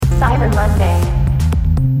Cyber Monday.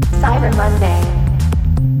 Cyber Monday.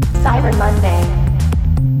 Cyber Monday.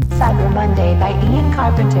 Cyber Monday by Ian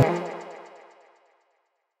Carpenter.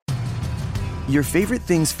 Your favorite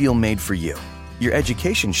things feel made for you. Your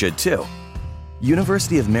education should too.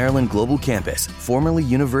 University of Maryland Global Campus, formerly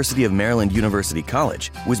University of Maryland University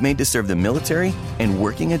College, was made to serve the military and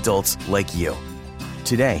working adults like you.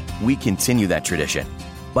 Today, we continue that tradition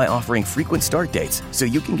by offering frequent start dates so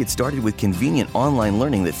you can get started with convenient online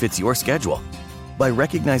learning that fits your schedule, by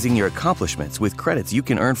recognizing your accomplishments with credits you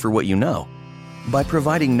can earn for what you know, by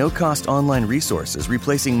providing no-cost online resources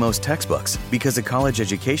replacing most textbooks because a college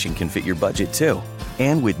education can fit your budget too,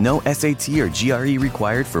 and with no SAT or GRE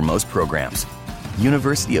required for most programs.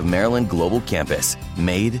 University of Maryland Global Campus,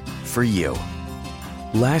 made for you.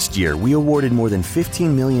 Last year, we awarded more than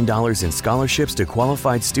 $15 million in scholarships to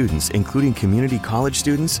qualified students, including community college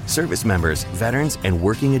students, service members, veterans, and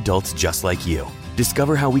working adults just like you.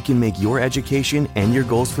 Discover how we can make your education and your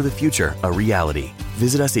goals for the future a reality.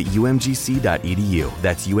 Visit us at umgc.edu.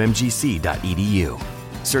 That's umgc.edu.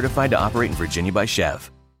 Certified to operate in Virginia by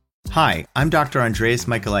Chev. Hi, I'm Dr. Andreas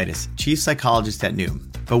Michaelitis, Chief Psychologist at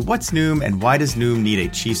Noom. But what's Noom and why does Noom need a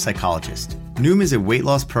Chief Psychologist? Noom is a weight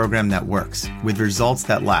loss program that works, with results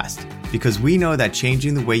that last, because we know that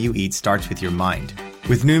changing the way you eat starts with your mind.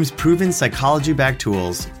 With Noom's proven psychology-backed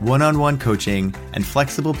tools, one-on-one coaching, and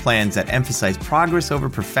flexible plans that emphasize progress over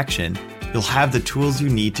perfection, you'll have the tools you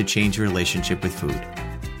need to change your relationship with food.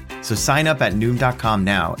 So sign up at Noom.com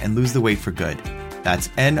now and lose the weight for good. That's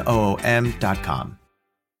Noom.com.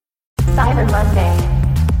 Cyber Monday.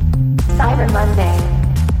 Cyber Monday.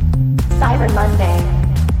 Cyber Monday.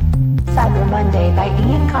 Cyber Monday by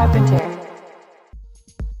Ian Carpenter.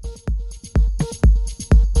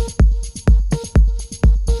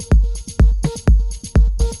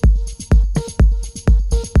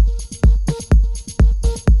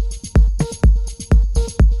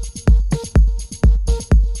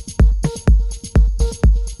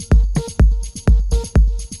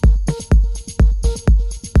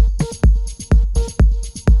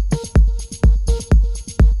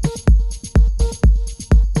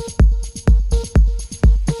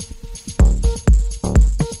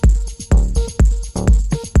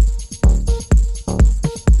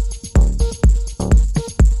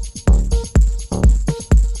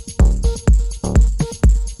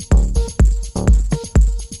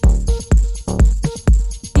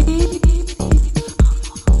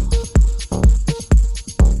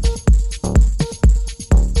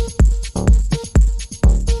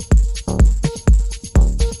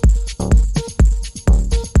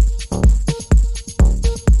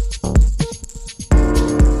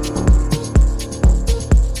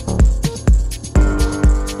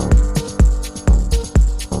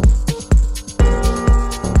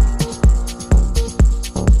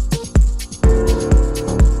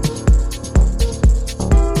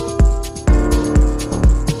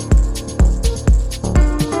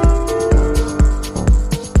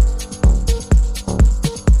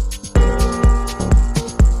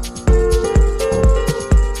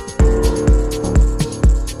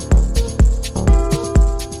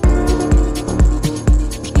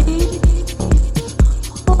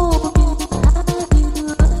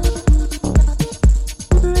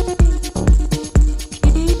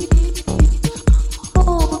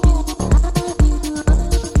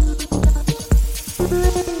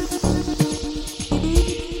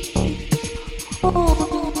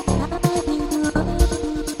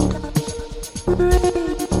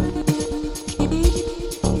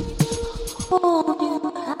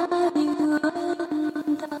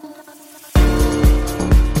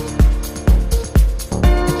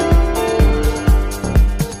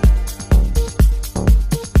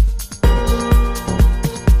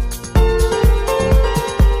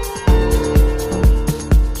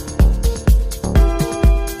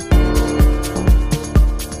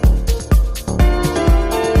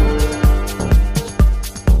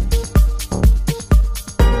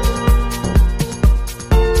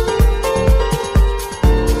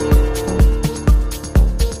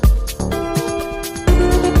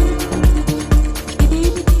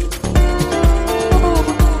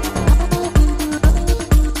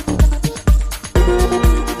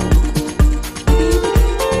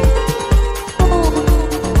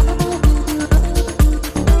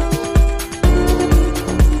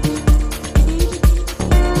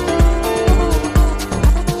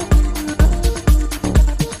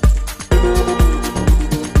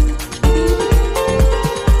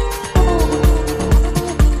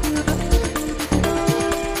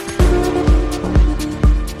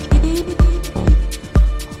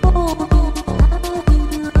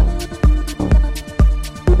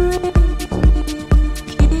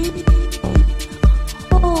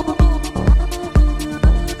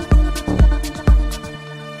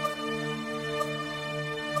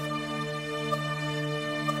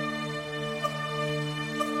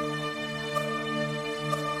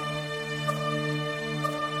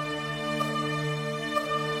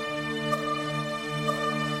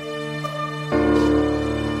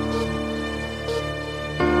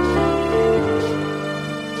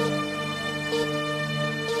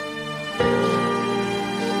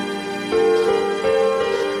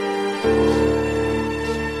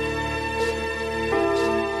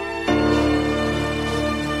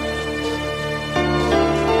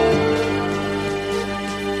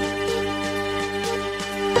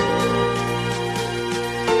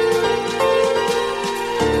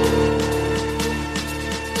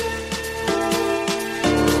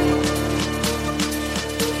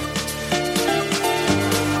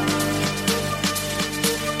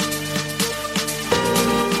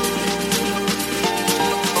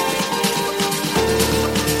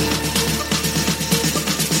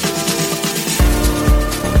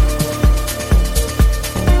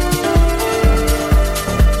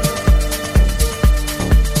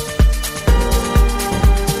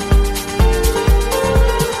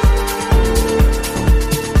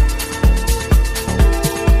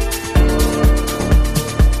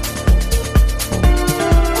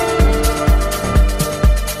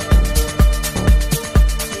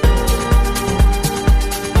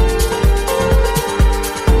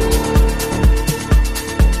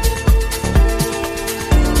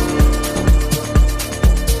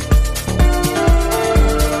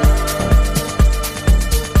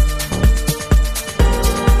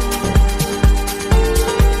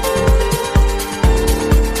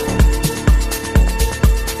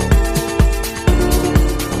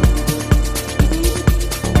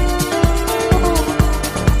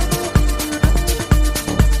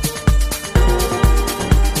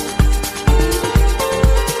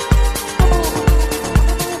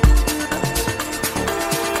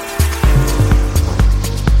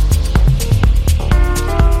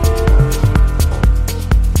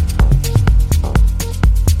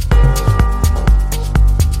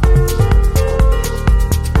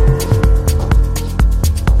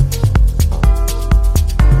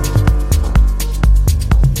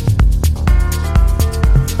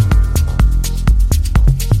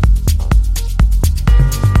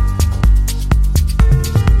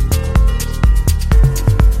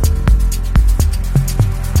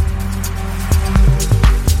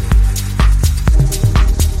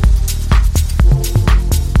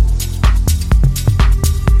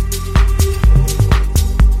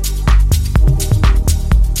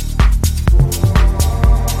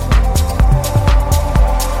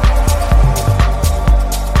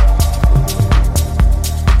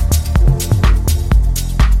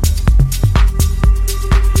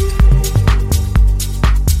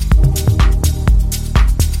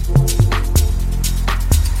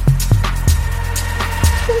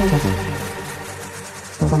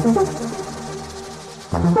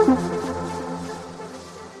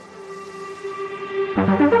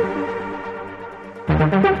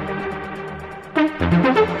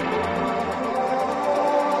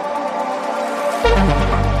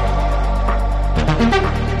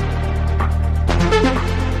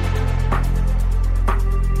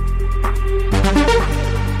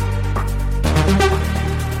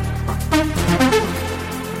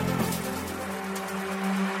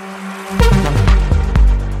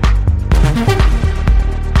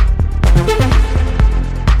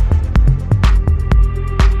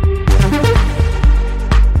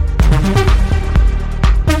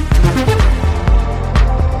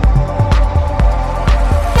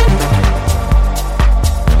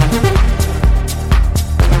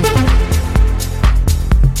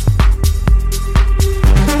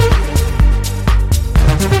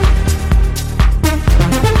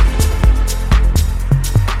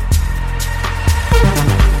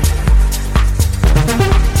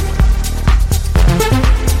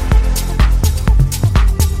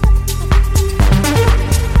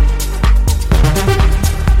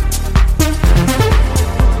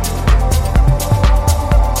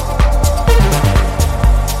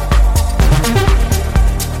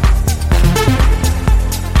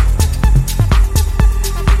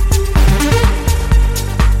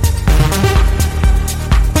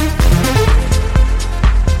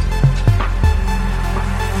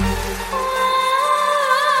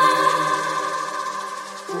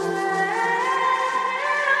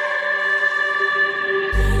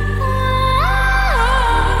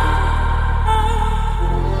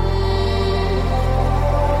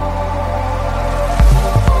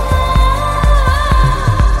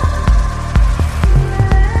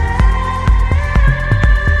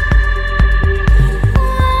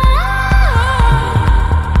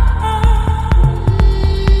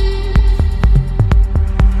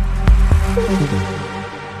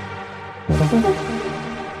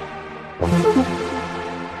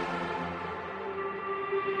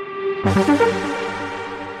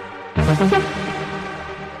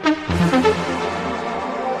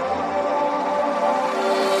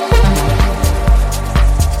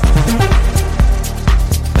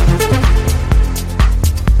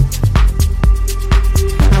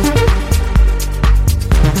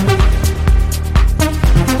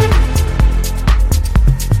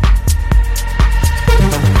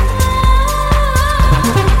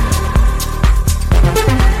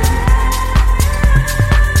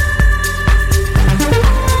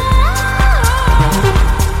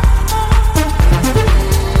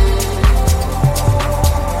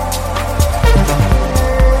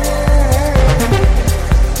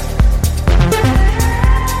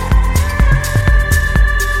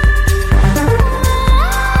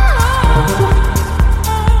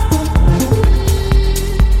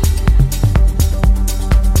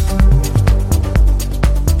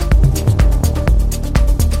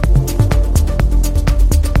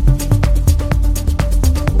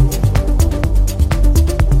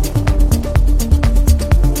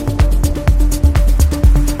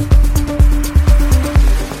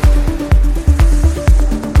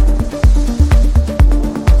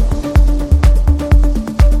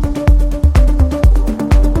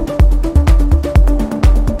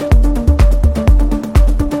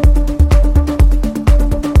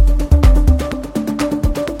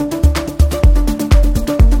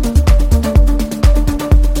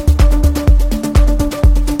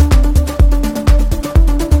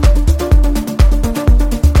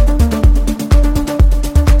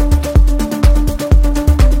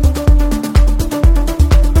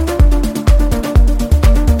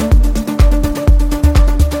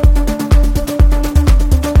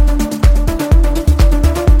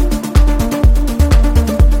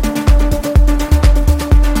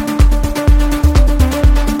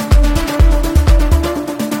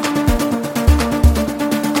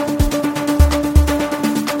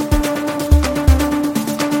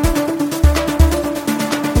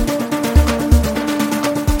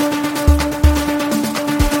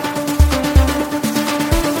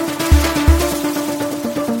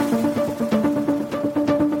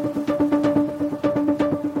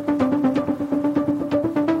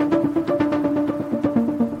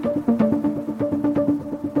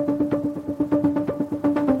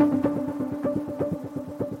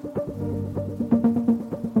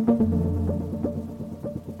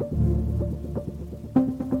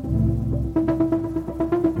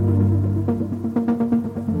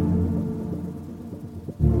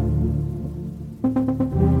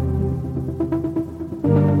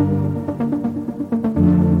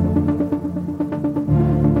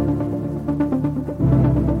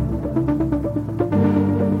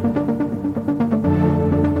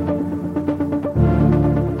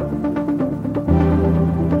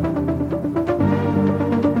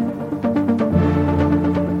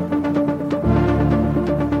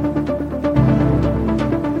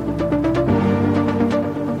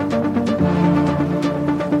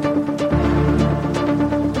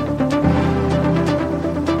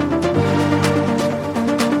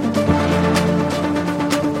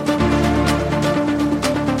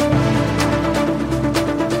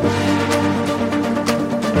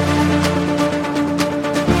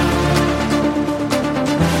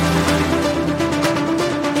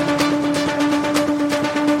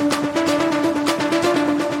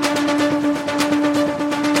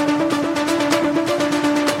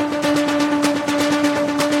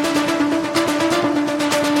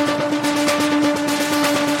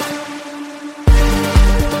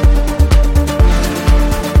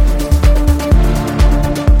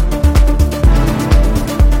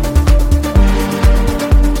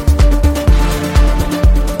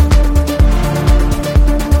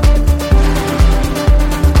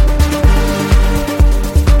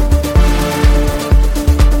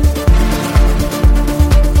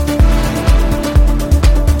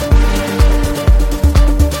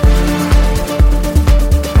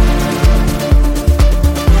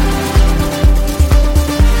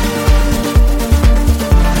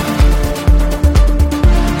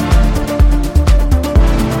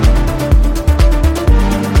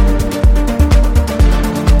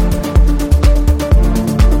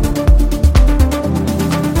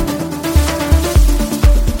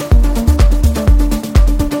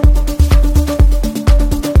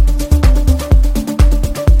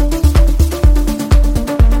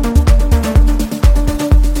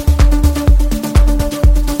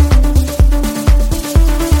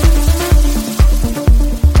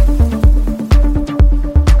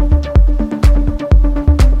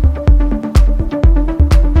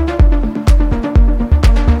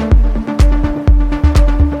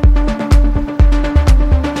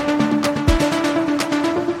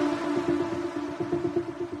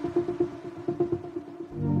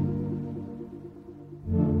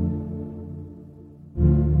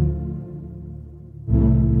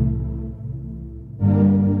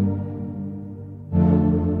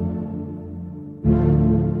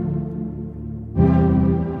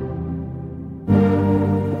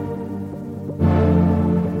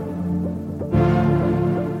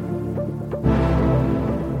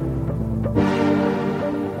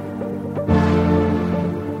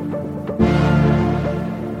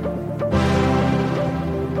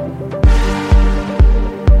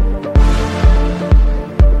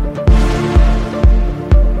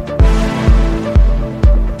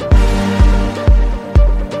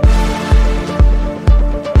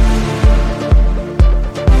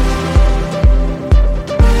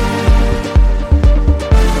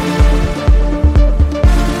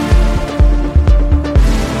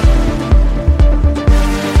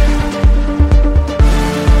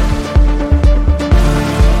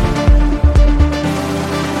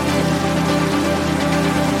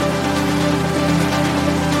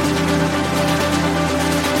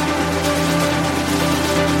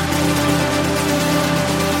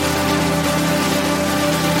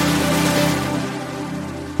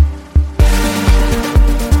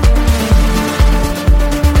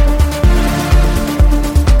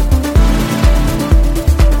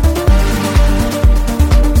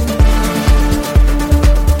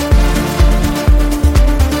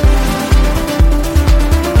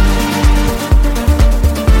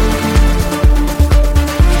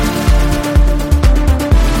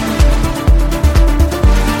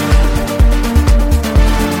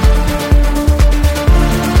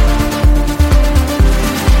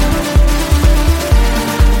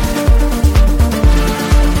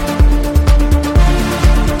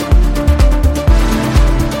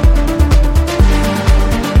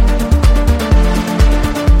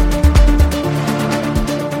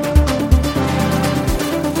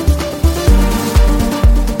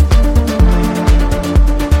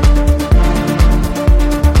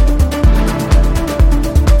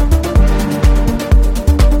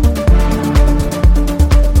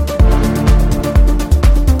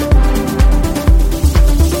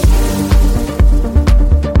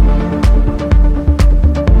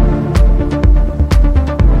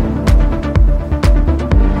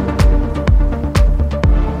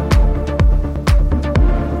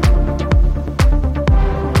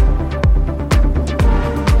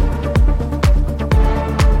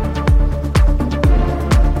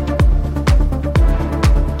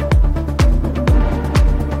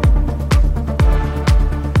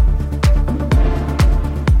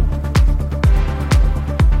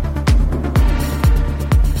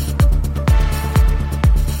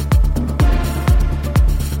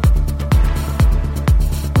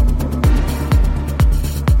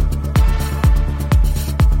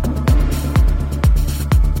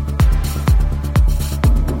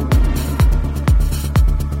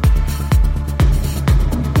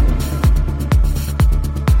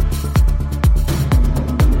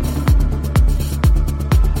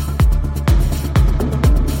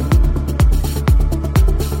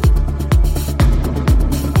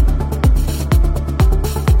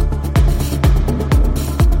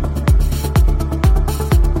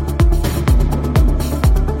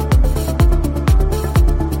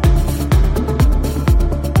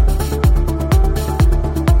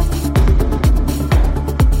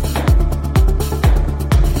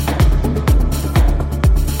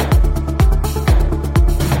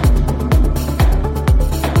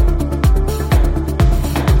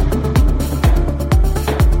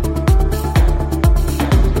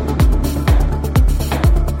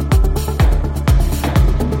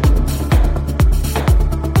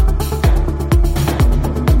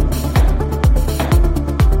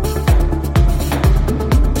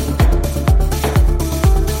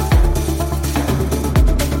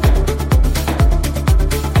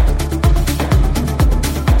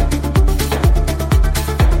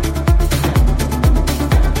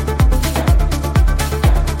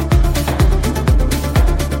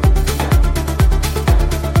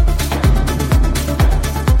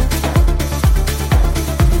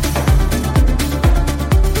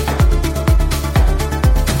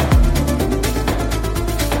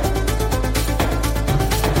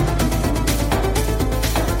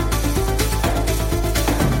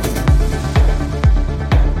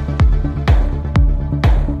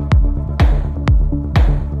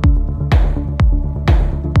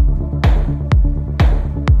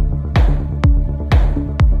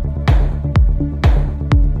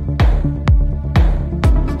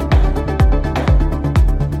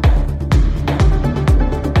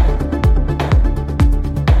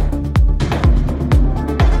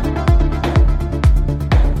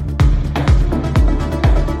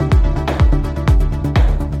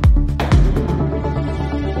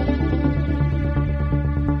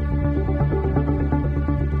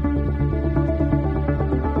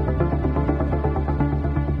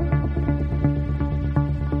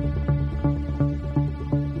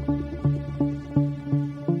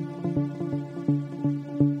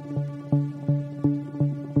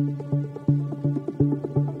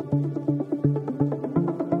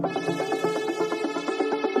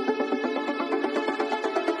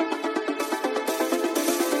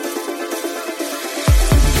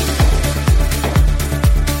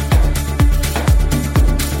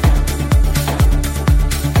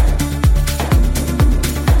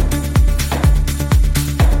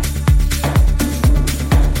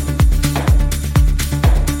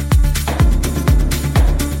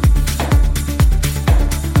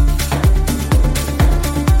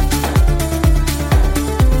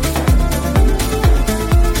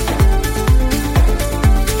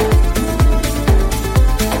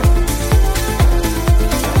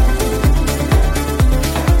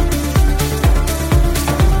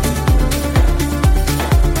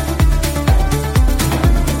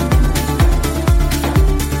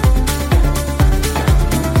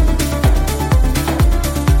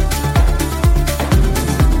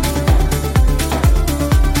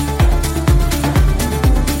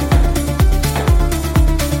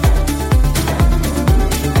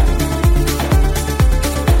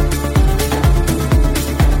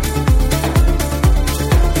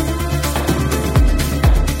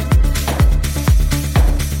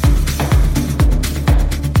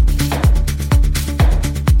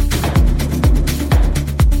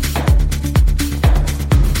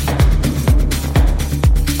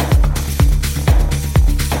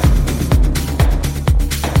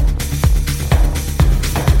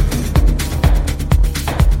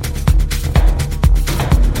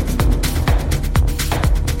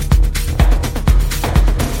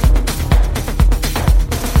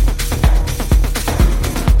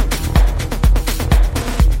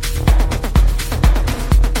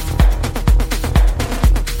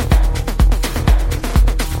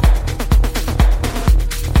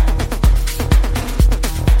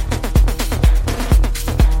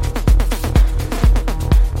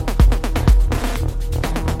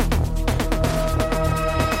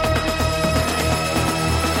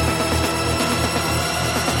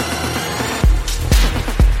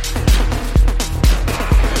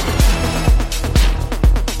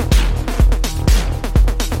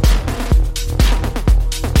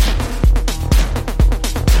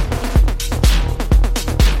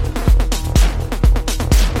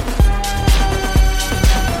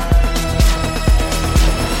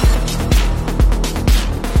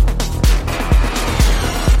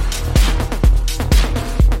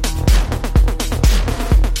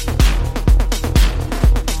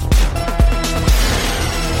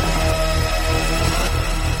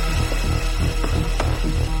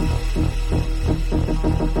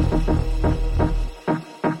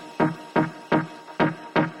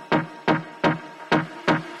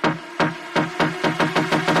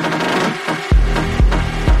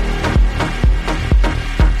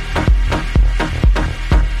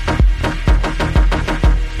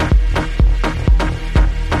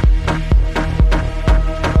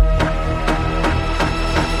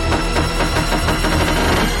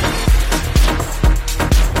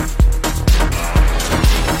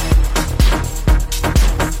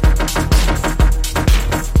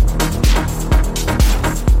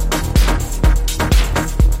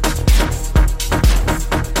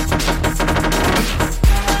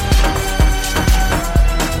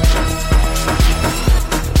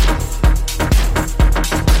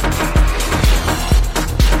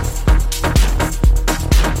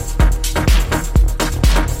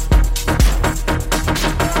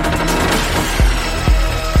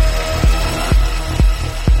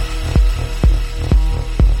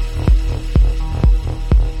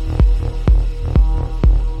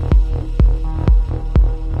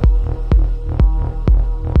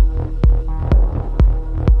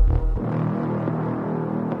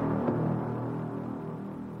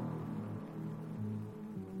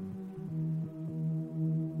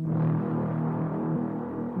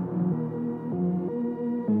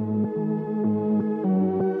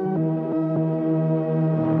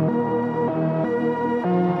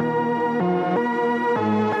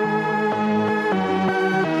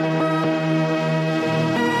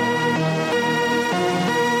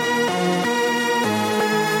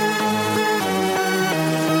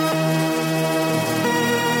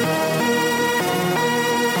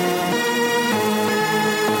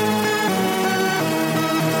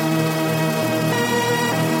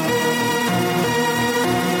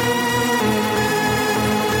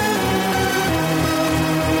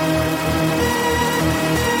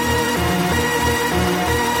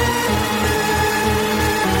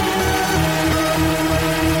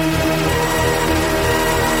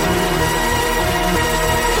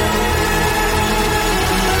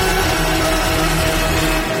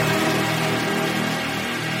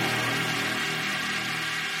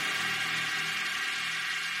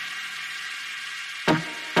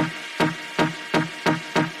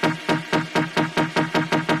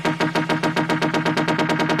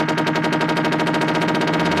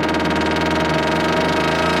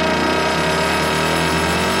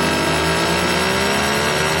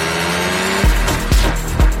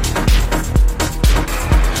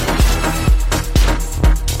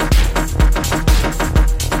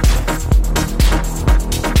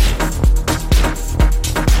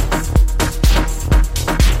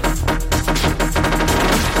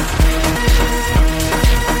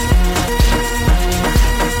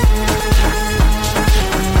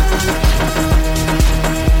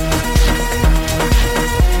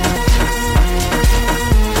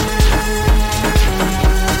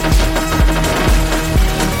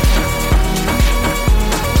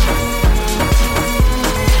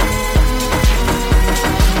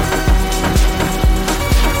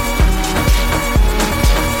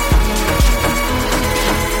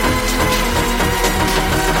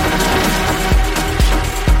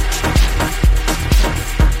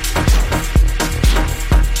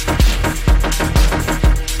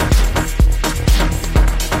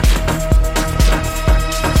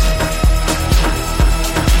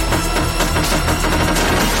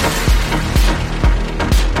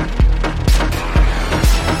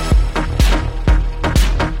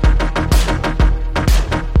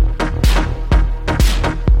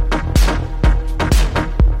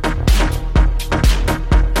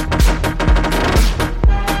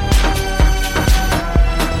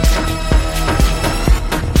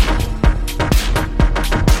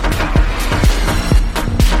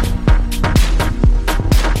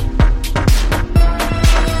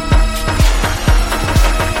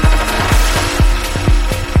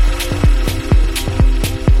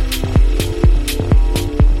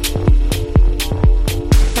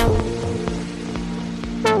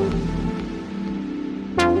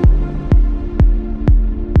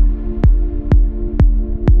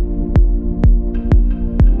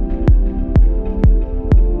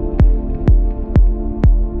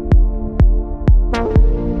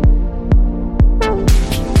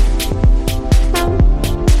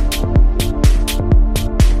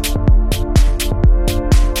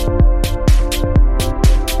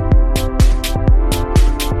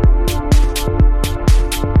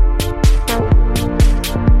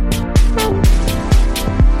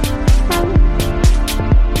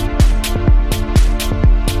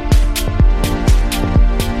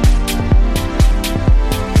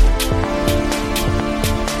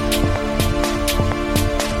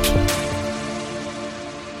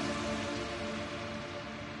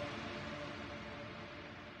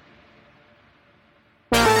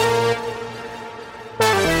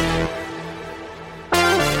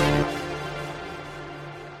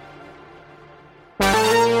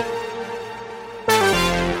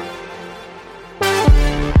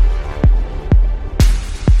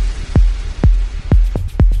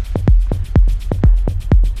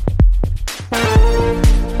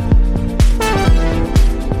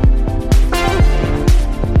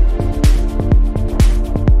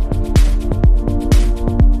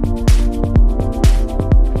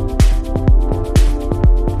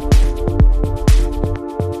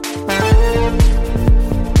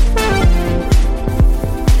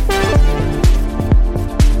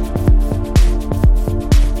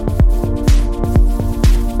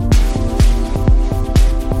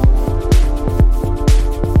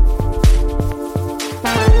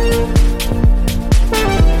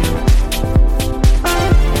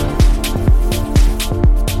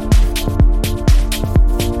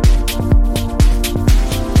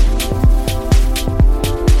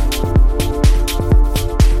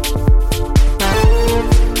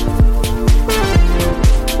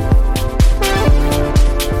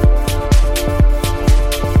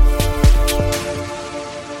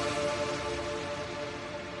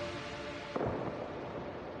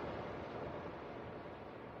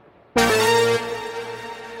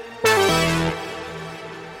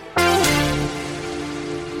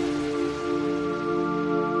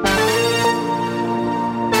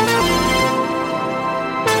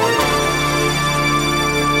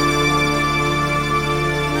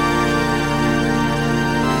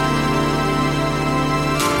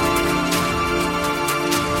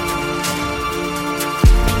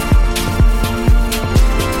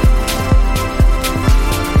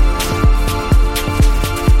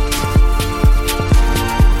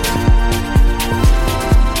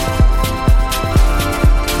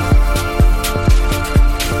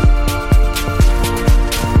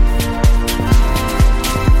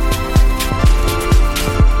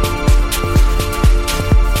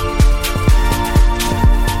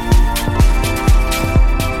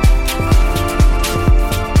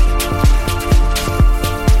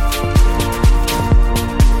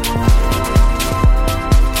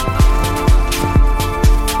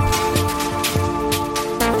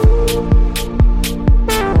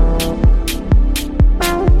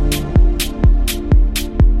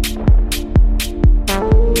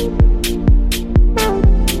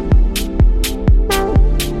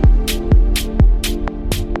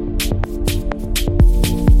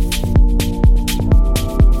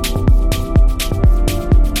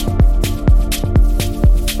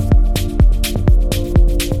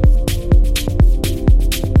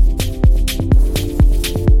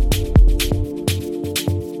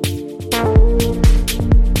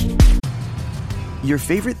 Your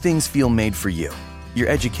favorite things feel made for you. Your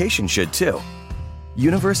education should too.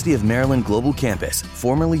 University of Maryland Global Campus,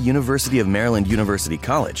 formerly University of Maryland University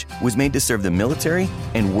College, was made to serve the military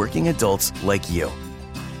and working adults like you.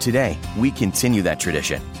 Today, we continue that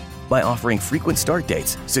tradition by offering frequent start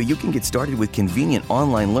dates so you can get started with convenient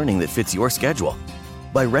online learning that fits your schedule,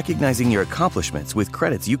 by recognizing your accomplishments with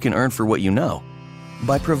credits you can earn for what you know,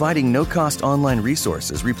 by providing no-cost online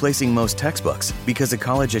resources replacing most textbooks because a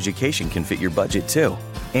college education can fit your budget too,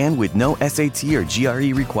 and with no SAT or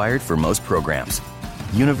GRE required for most programs.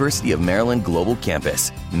 University of Maryland Global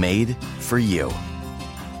Campus, made for you.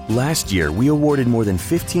 Last year, we awarded more than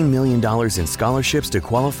 $15 million in scholarships to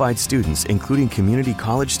qualified students, including community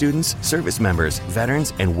college students, service members,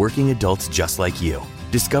 veterans, and working adults just like you.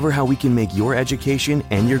 Discover how we can make your education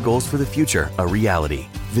and your goals for the future a reality.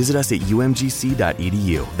 Visit us at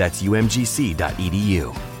umgc.edu. That's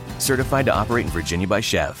umgc.edu. Certified to operate in Virginia by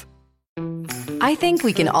Chev. I think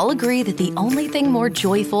we can all agree that the only thing more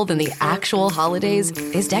joyful than the actual holidays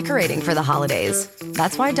is decorating for the holidays.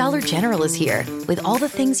 That's why Dollar General is here, with all the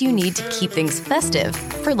things you need to keep things festive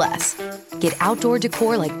for less. Get outdoor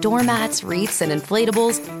decor like doormats, wreaths, and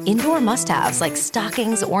inflatables, indoor must-haves like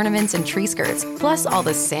stockings, ornaments, and tree skirts, plus all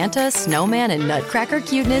the Santa, snowman, and nutcracker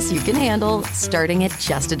cuteness you can handle, starting at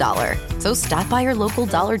just $1. So stop by your local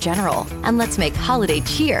Dollar General, and let's make holiday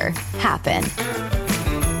cheer happen.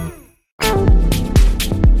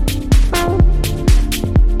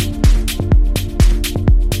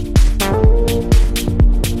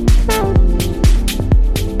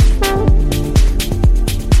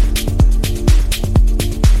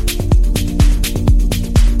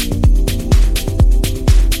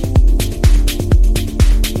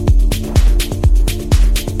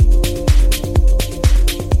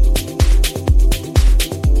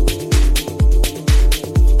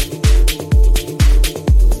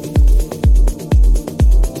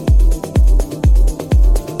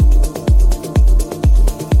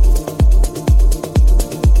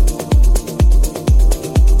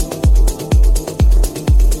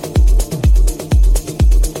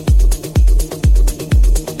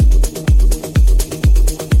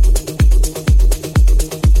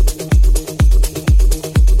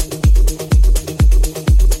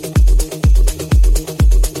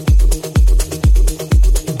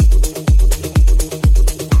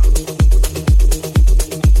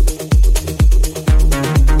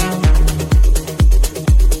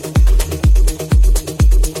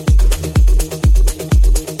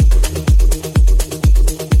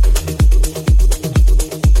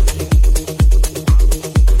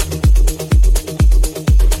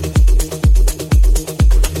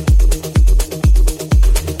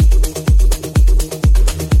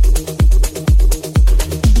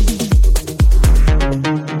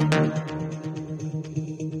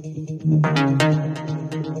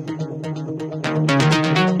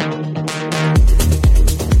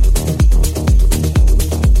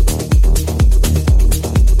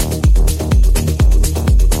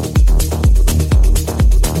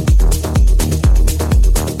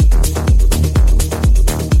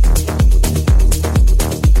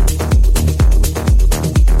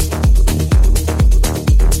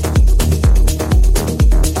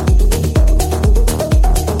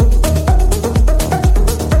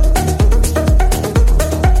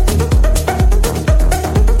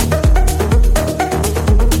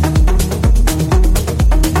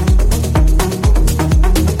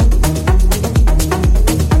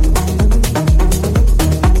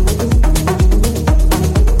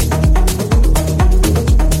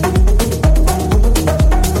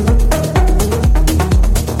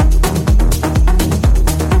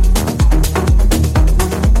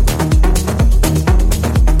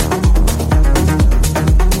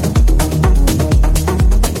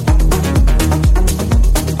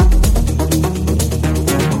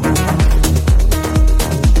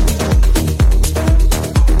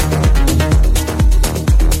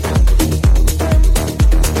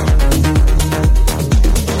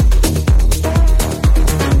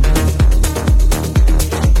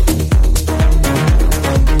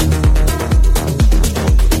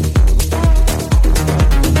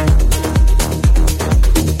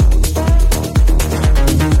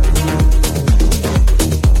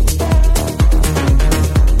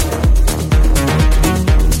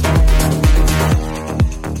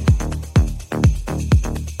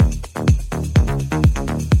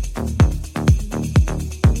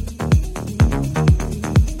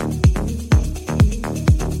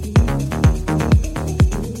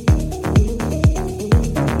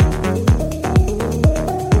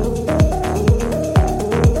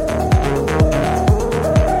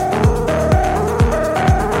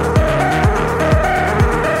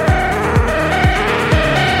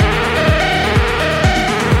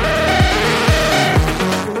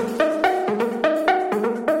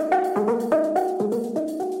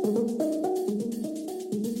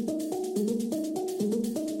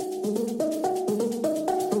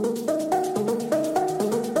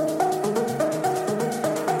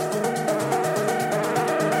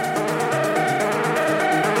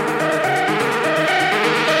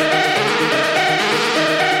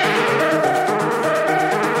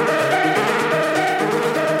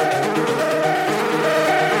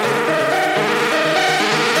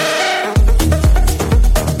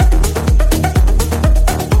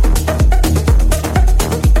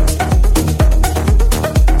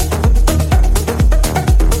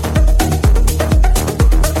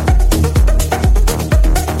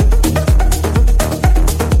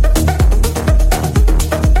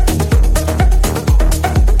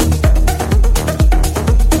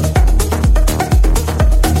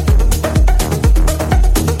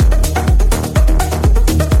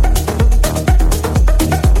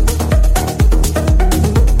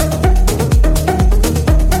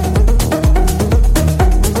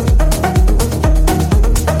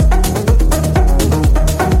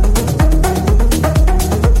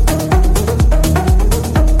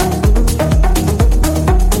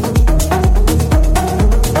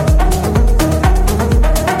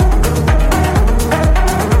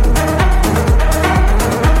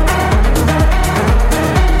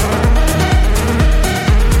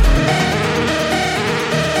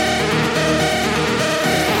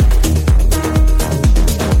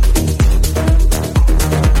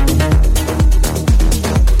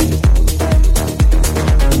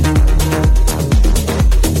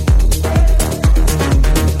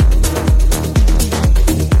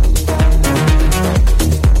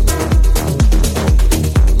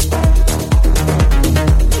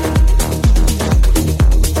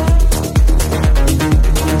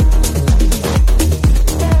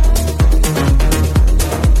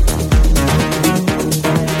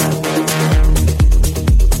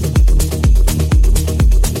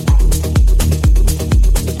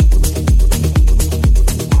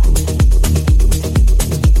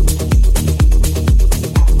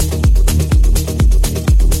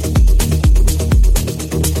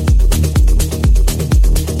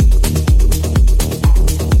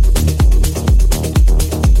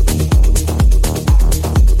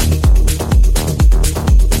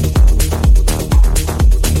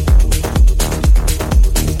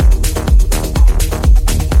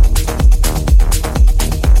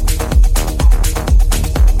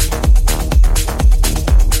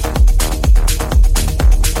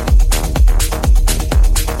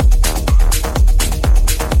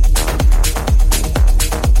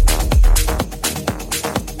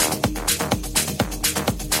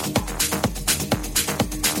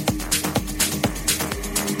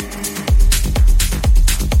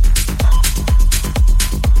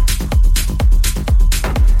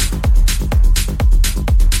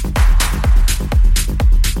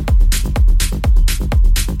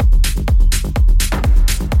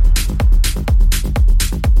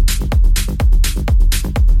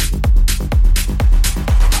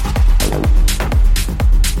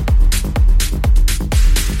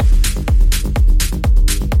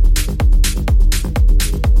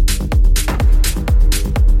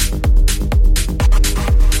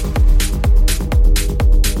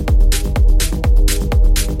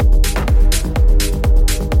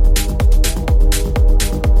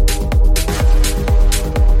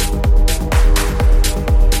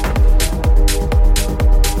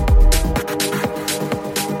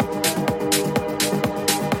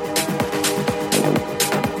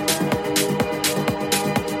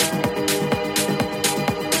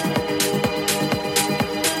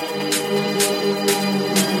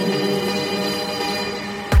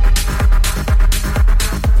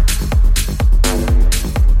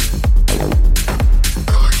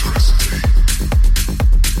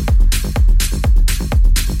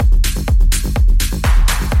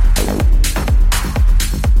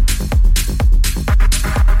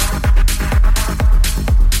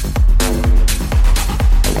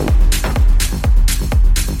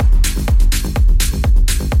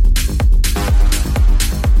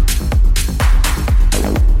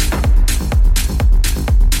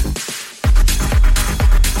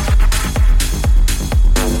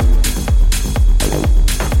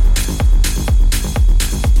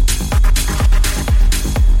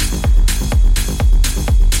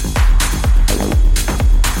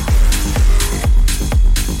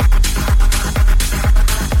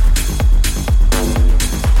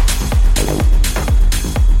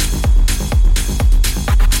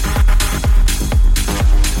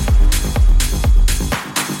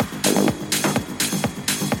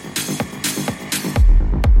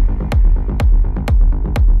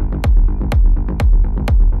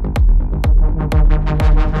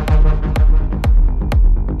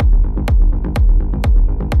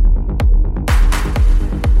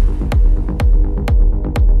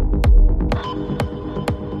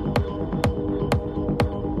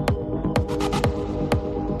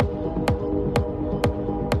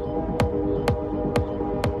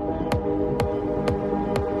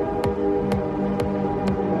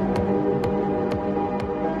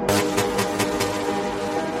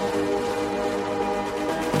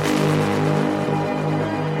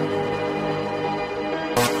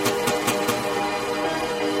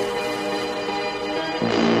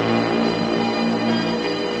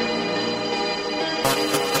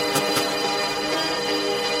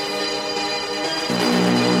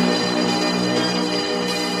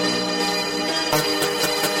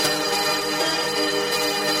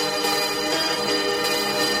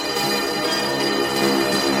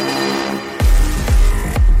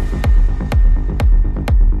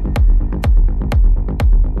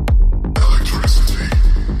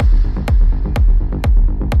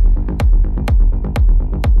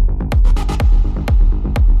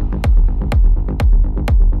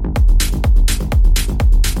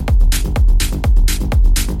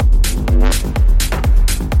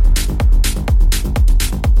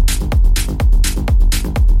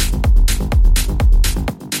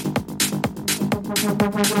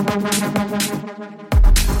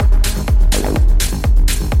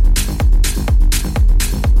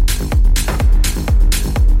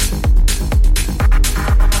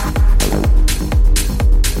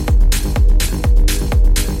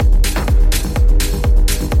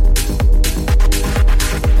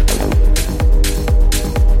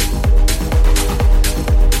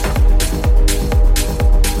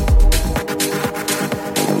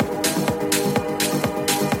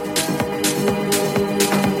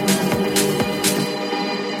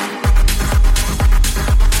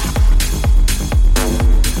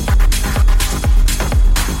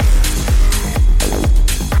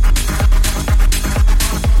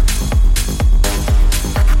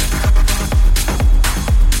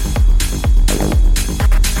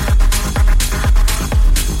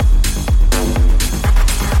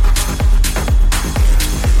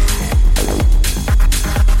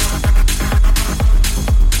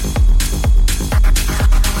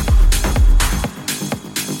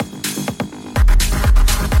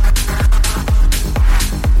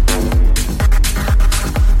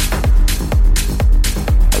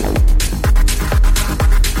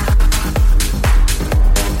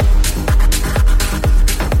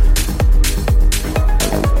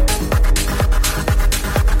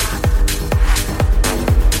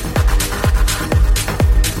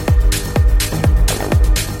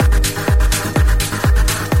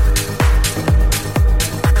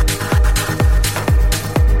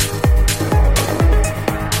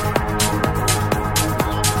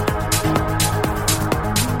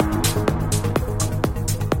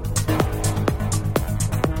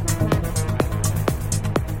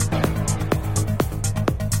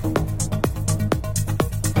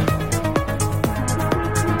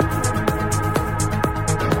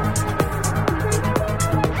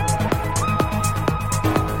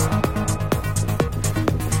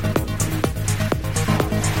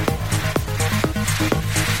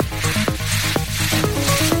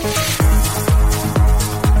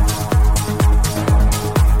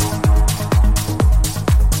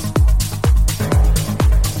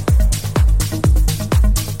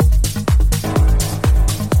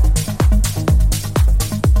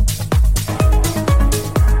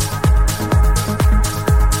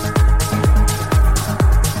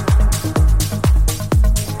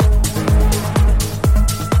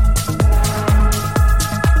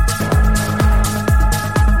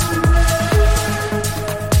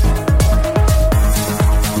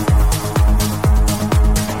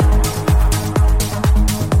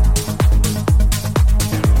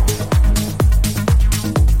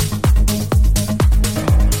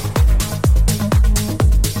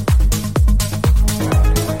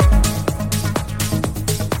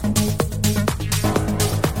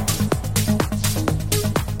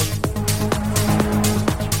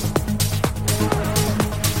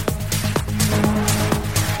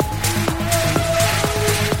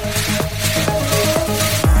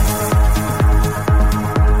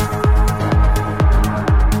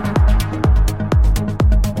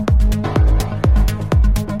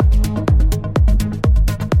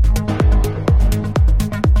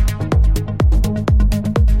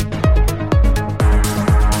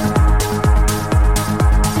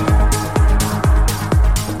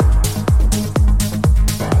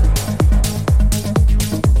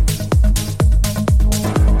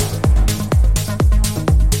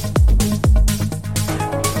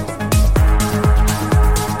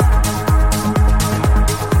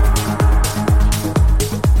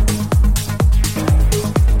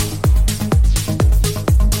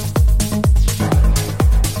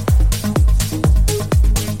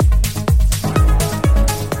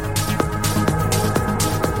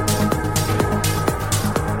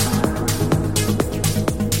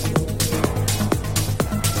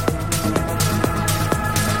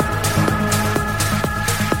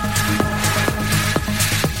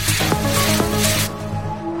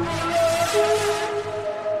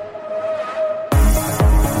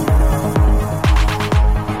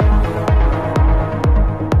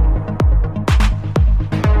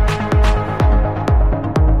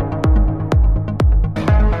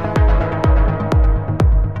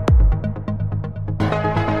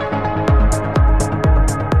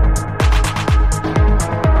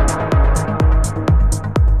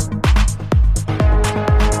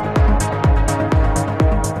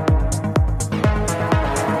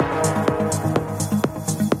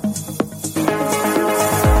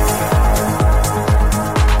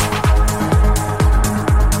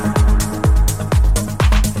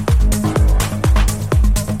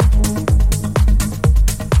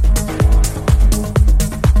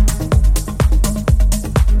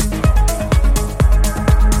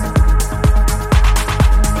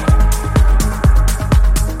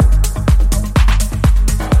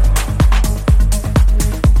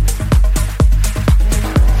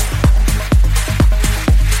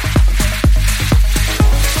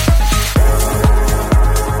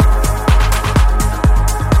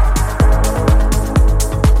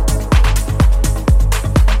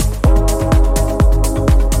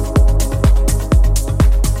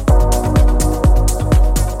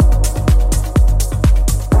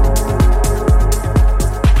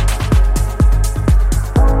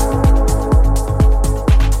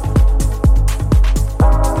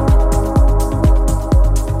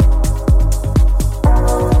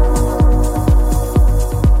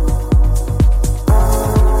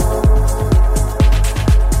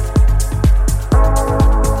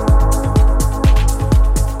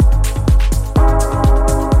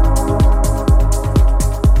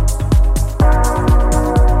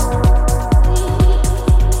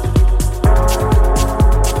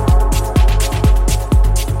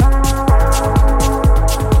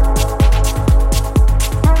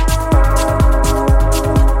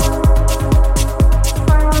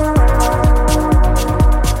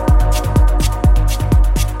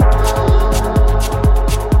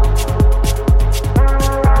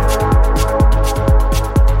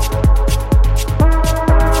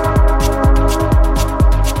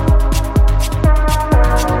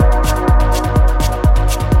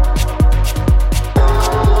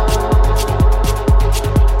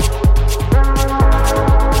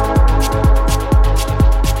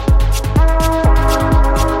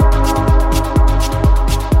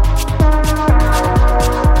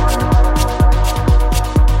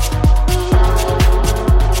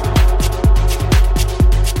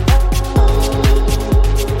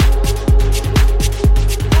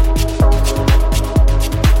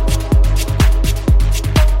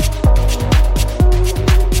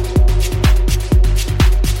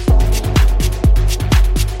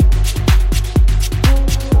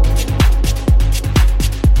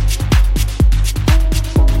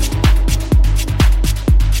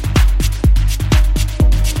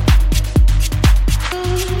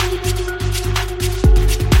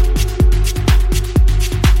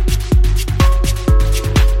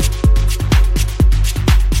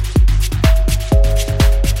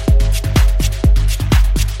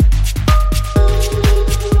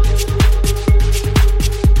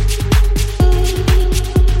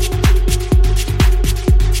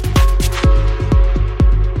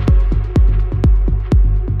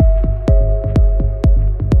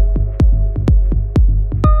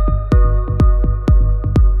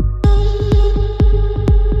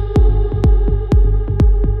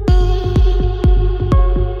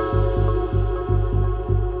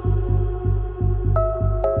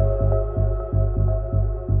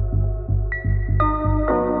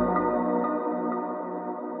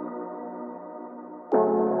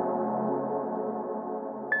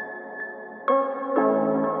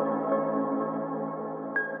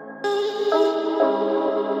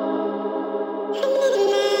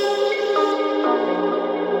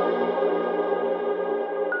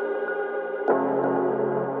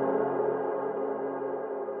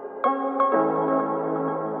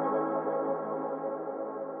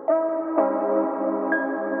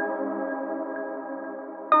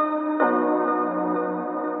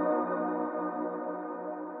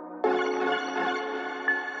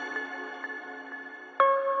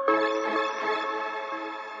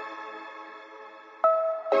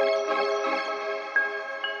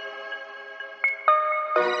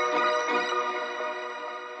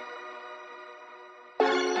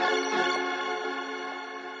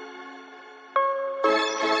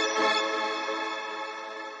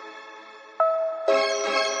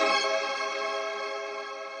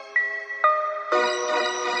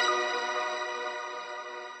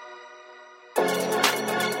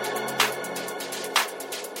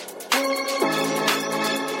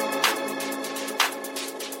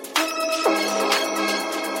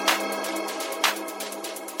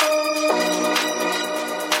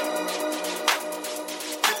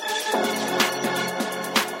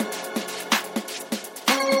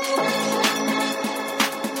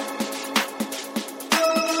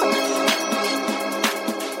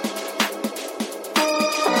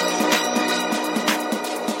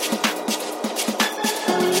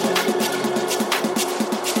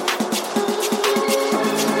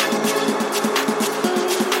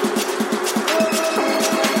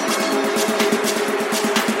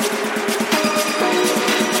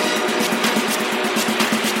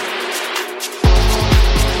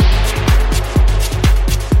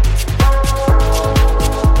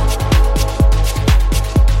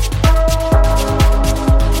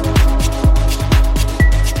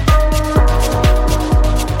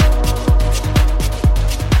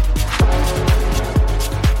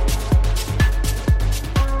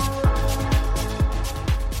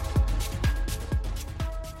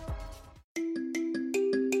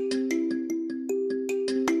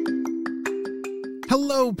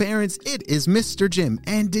 Hello, parents. It is Mr. Jim,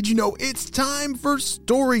 and did you know it's time for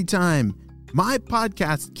story time? My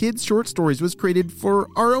podcast, Kids Short Stories, was created for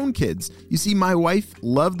our own kids. You see, my wife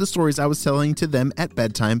loved the stories I was telling to them at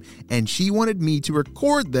bedtime, and she wanted me to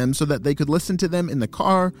record them so that they could listen to them in the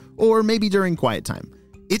car or maybe during quiet time.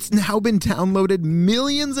 It's now been downloaded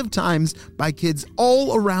millions of times by kids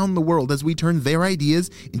all around the world as we turn their ideas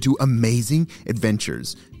into amazing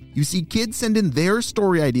adventures. You see, kids send in their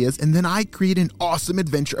story ideas, and then I create an awesome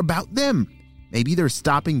adventure about them. Maybe they're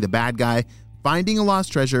stopping the bad guy, finding a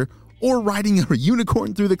lost treasure, or riding a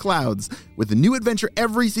unicorn through the clouds. With a new adventure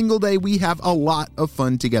every single day, we have a lot of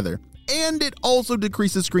fun together. And it also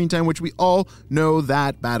decreases screen time, which we all know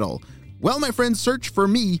that battle. Well, my friends, search for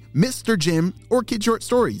me, Mr. Jim, or Kid Short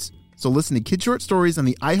Stories. So listen to Kid Short Stories on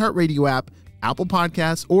the iHeartRadio app, Apple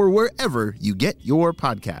Podcasts, or wherever you get your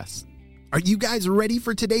podcasts. Are you guys ready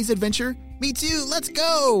for today's adventure? Me too, let's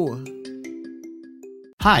go!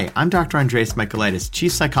 Hi, I'm Dr. Andreas Michaelides,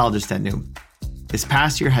 Chief Psychologist at Noom. This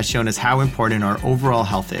past year has shown us how important our overall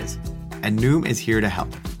health is, and Noom is here to help.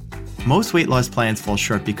 Most weight loss plans fall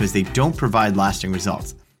short because they don't provide lasting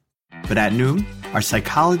results. But at Noom, our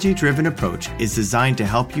psychology-driven approach is designed to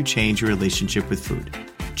help you change your relationship with food.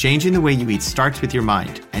 Changing the way you eat starts with your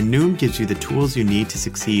mind, and Noom gives you the tools you need to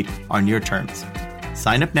succeed on your terms.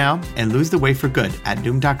 Sign up now and lose the weight for good at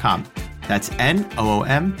Noom.com. That's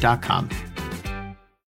Noom.com.